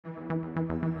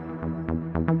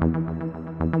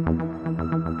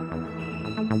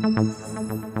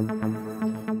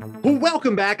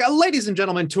Welcome back, ladies and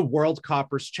gentlemen, to World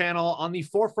Copper's channel on the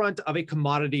forefront of a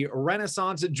commodity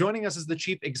renaissance. Joining us is the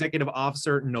Chief Executive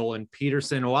Officer, Nolan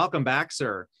Peterson. Welcome back,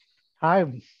 sir.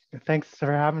 Hi, thanks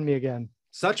for having me again.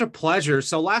 Such a pleasure.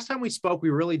 So last time we spoke, we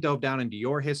really dove down into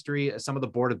your history, some of the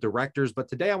board of directors, but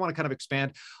today I want to kind of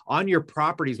expand on your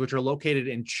properties, which are located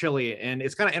in Chile. And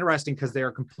it's kind of interesting because they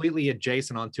are completely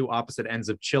adjacent on two opposite ends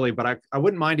of Chile, but I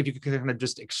wouldn't mind if you could kind of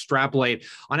just extrapolate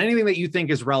on anything that you think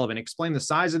is relevant. Explain the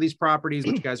size of these properties,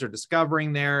 what you guys are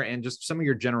discovering there, and just some of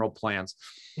your general plans.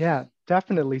 Yeah,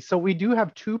 definitely. So we do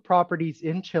have two properties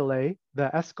in Chile, the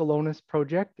Escalones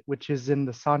project, which is in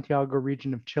the Santiago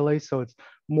region of Chile. So it's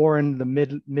more in the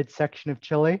mid section of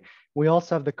Chile. We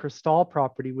also have the Cristal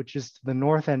property, which is to the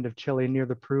north end of Chile near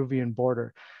the Peruvian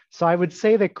border. So I would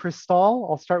say that Cristal,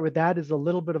 I'll start with that, is a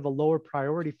little bit of a lower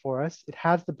priority for us. It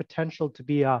has the potential to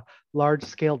be a large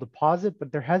scale deposit,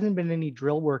 but there hasn't been any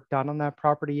drill work done on that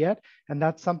property yet. And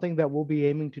that's something that we'll be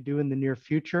aiming to do in the near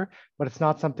future, but it's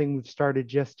not something we've started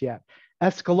just yet.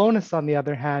 Escalones, on the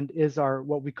other hand, is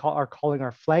what we are calling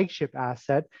our flagship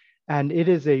asset. And it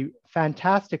is a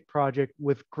fantastic project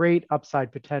with great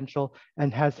upside potential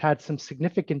and has had some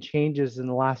significant changes in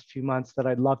the last few months that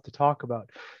I'd love to talk about.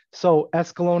 So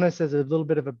Escalones, as a little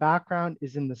bit of a background,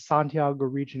 is in the Santiago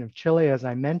region of Chile, as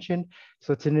I mentioned.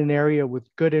 So it's in an area with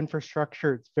good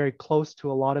infrastructure. It's very close to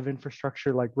a lot of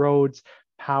infrastructure like roads,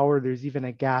 power. There's even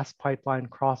a gas pipeline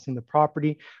crossing the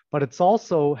property, but it's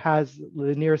also has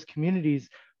the nearest communities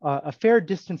a fair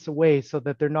distance away so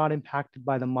that they're not impacted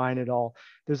by the mine at all.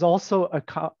 There's also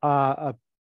a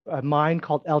mine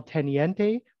called El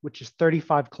Teniente, which is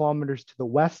 35 kilometers to the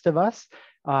west of us.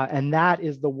 And that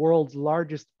is the world's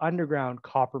largest underground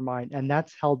copper mine. And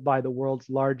that's held by the world's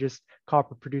largest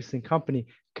copper producing company,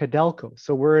 Codelco.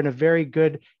 So we're in a very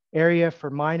good area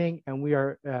for mining, and we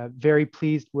are very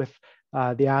pleased with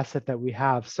the asset that we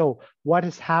have. So what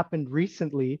has happened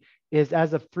recently is,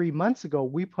 as of 3 months ago,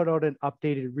 we put out an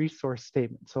updated resource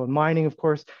statement. So in mining, of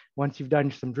course, once you've done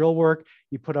some drill work,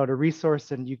 you put out a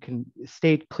resource and you can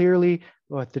state clearly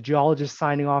with the geologist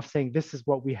signing off saying, this is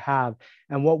what we have.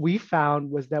 And what we found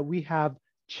was that we have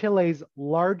Chile's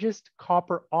largest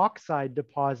copper oxide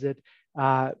deposit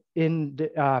in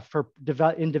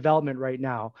development right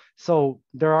now. So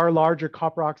there are larger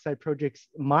copper oxide projects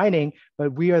mining,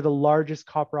 but we are the largest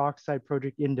copper oxide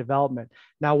project in development.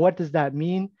 Now, what does that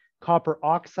mean? Copper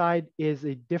oxide is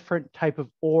a different type of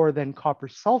ore than copper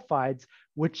sulfides,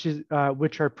 which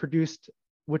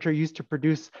are used to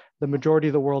produce the majority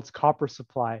of the world's copper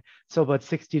supply. So about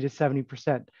 60 to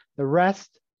 70%. The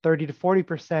rest, 30 to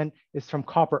 40%, is from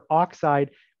copper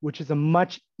oxide, which is a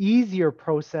much easier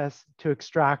process to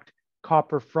extract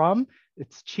copper from.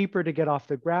 It's cheaper to get off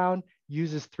the ground,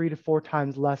 uses 3 to 4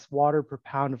 times less water per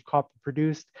pound of copper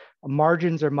produced.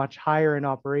 Margins are much higher in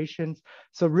operations.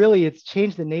 So really, it's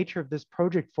changed the nature of this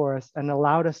project for us and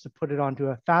allowed us to put it onto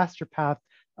a faster path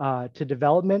to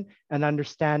development and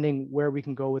understanding where we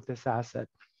can go with this asset.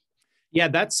 Yeah,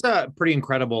 that's pretty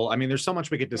incredible. I mean, there's so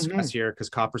much we could discuss here because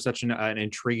copper is such an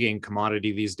intriguing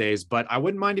commodity these days. But I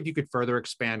wouldn't mind if you could further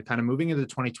expand, kind of moving into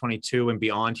 2022 and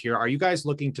beyond here. Are you guys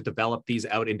looking to develop these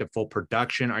out into full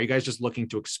production? Are you guys just looking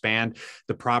to expand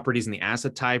the properties and the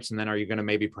asset types? And then are you going to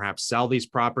maybe perhaps sell these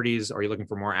properties? Are you looking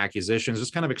for more acquisitions?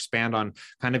 Just kind of expand on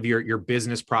kind of your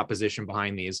business proposition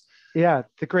behind these. Yeah,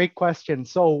 it's a great question.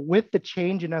 So with the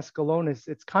change in Escalones,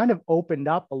 it's kind of opened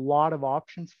up a lot of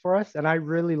options for us. And I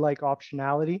really like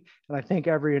optionality. And I think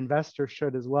every investor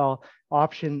should as well.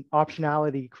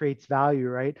 Optionality creates value,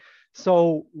 right?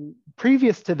 So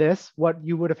previous to this, what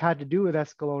you would have had to do with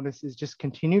Escalones is just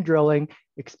continue drilling,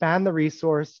 expand the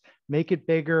resource, make it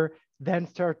bigger, then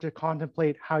start to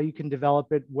contemplate how you can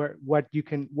develop it,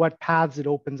 what paths it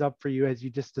opens up for you, as you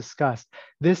just discussed.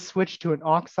 This switch to an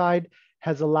oxide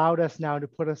has allowed us now to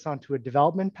put us onto a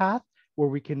development path where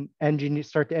we can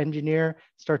start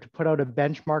to put out a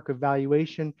benchmark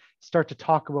evaluation, start to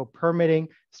talk about permitting,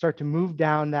 start to move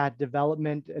down that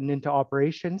development and into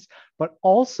operations. But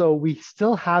also we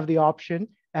still have the option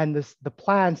and the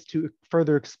plans to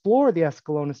further explore the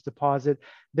Escalones deposit.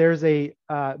 There's a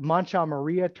Mancha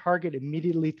Maria target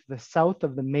immediately to the south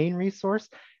of the main resource.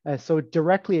 So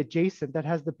directly adjacent, that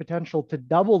has the potential to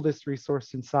double this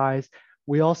resource in size.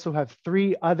 We also have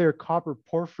 3 other copper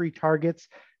porphyry targets,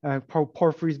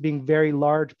 porphyries being very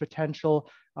large potential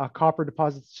copper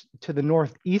deposits to the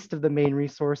northeast of the main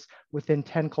resource within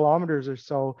 10 kilometers or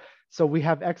so. So we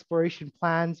have exploration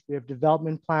plans, we have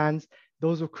development plans.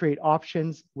 Those will create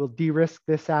options. We'll de-risk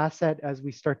this asset as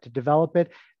we start to develop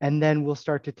it, and then we'll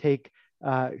start to take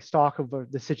stock of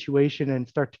the situation and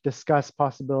start to discuss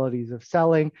possibilities of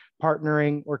selling,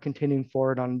 partnering, or continuing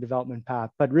forward on a development path.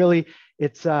 But really,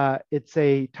 it's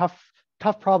a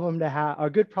tough problem to have, a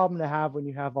good problem to have when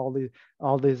you have all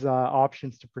these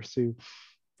options to pursue.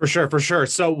 For sure, for sure.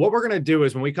 So what we're going to do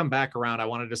is when we come back around, I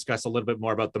want to discuss a little bit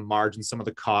more about the margin, some of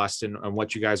the costs and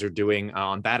what you guys are doing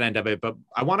on that end of it. But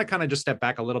I want to kind of just step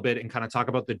back a little bit and kind of talk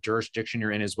about the jurisdiction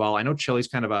you're in as well. I know Chile's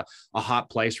kind of a hot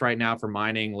place right now for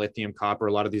mining lithium, copper,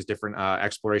 a lot of these different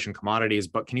exploration commodities.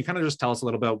 But can you kind of just tell us a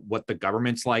little bit what the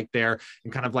government's like there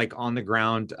and kind of like on the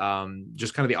ground,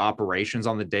 just kind of the operations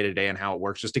on the day to day and how it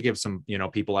works, just to give some,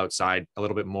 people outside a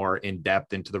little bit more in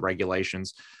depth into the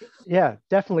regulations? Yeah,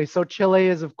 definitely. So Chile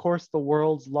is, of course, the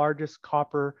world's largest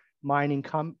copper mining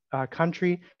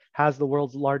country, has the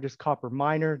world's largest copper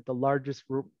miner, the largest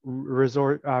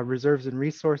reserves and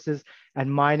resources,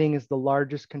 and mining is the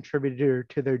largest contributor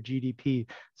to their GDP.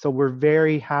 So we're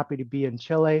very happy to be in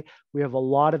Chile. We have a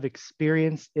lot of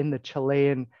experience in the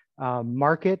Chilean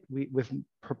market with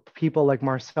people like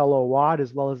Marcelo Awad,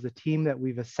 as well as the team that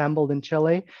we've assembled in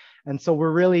Chile. And so we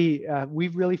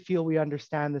really feel we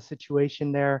understand the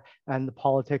situation there and the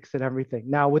politics and everything.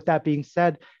 Now, with that being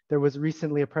said, there was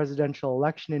recently a presidential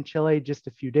election in Chile just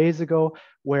a few days ago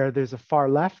where there's a far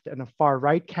left and a far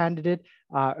right candidate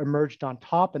emerged on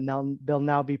top, and they'll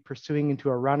now be pursuing into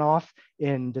a runoff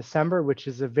in December, which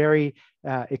is a very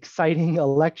exciting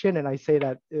election. And I say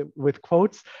that with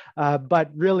quotes,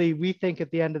 but really we think at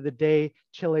the end of the day,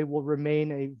 Chile will remain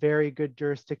a very good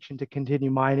jurisdiction to continue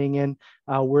mining in.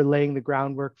 We're laying the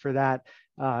groundwork for that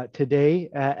today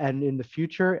and in the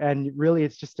future. And really,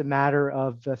 it's just a matter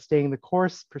of staying the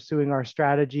course, pursuing our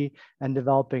strategy, and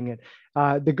developing it.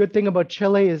 The good thing about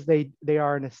Chile is they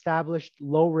are an established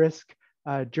low-risk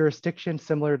jurisdiction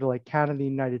similar to like Canada, the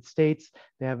United States.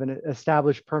 They have an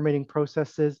established permitting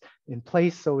processes in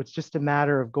place. So it's just a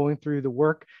matter of going through the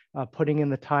work, putting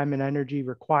in the time and energy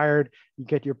required. You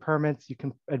get your permits, you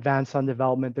can advance on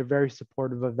development. They're very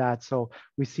supportive of that. So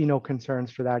we see no concerns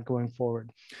for that going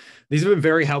forward. These have been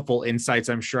very helpful insights,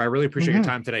 I'm sure. I really appreciate your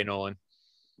time today, Nolan.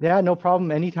 Yeah, no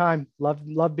problem. Anytime.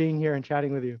 Love being here and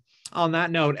chatting with you. On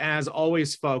that note, as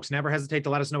always, folks, never hesitate to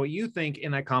let us know what you think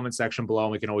in that comment section below.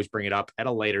 And we can always bring it up at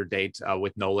a later date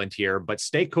with Nolan here. But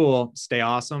stay cool, stay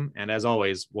awesome. And as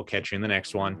always, we'll catch you in the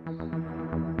next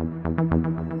one.